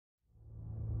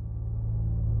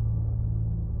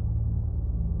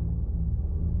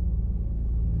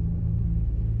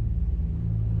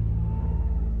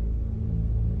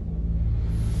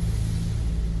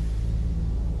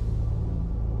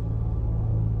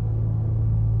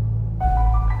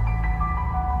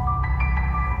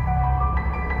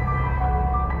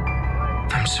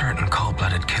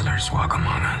cold-blooded killers walk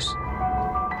among us.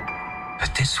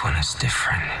 But this one is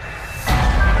different.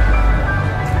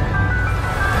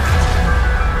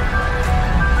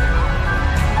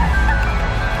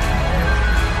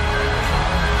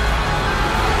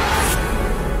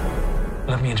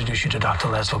 Let me introduce you to Dr.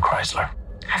 Laszlo Kreizler.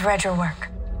 I've read your work.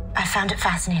 I found it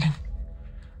fascinating.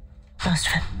 Most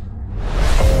of it.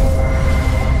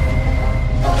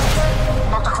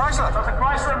 Dr. Kreizler! Dr.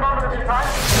 Kreizler, a moment of your time.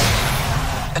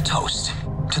 A toast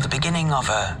to the beginning of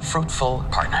a fruitful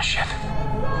partnership.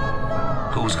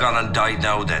 Who's gone and died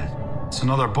now, then? It's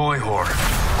another boy hoarder.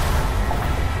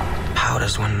 How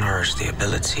does one nourish the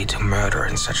ability to murder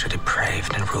in such a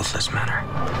depraved and ruthless manner?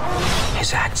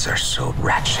 His acts are so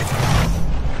wretched,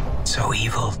 so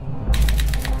evil.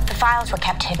 The files were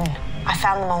kept hidden. I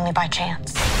found them only by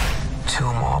chance. 2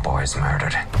 more boys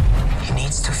murdered. He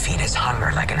needs to feed his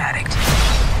hunger like an addict.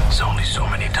 There's only so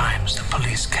many times the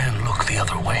police can look the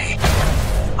other way.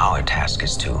 Our task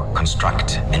is to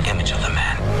construct an image of the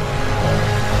man.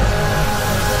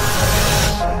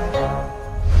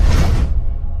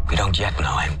 We don't yet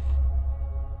know him,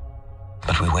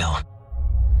 but we will.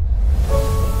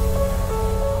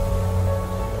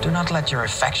 Do not let your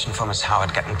affection for Miss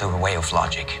Howard get into the way of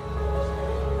logic.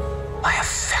 My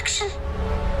affection?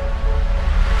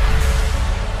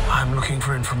 I'm looking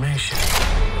for information,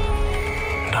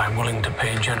 and I'm willing to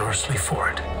pay generously for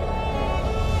it.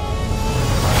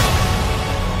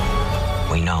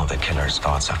 We know the killer's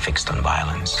thoughts are fixed on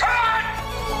violence.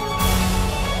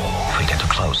 If we get too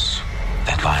close,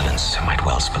 that violence might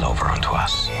well spill over onto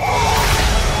us.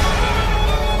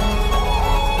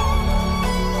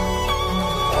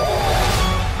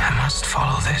 I must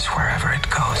follow this wherever it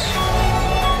goes.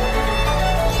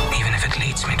 Even if it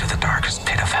leads me to the darkest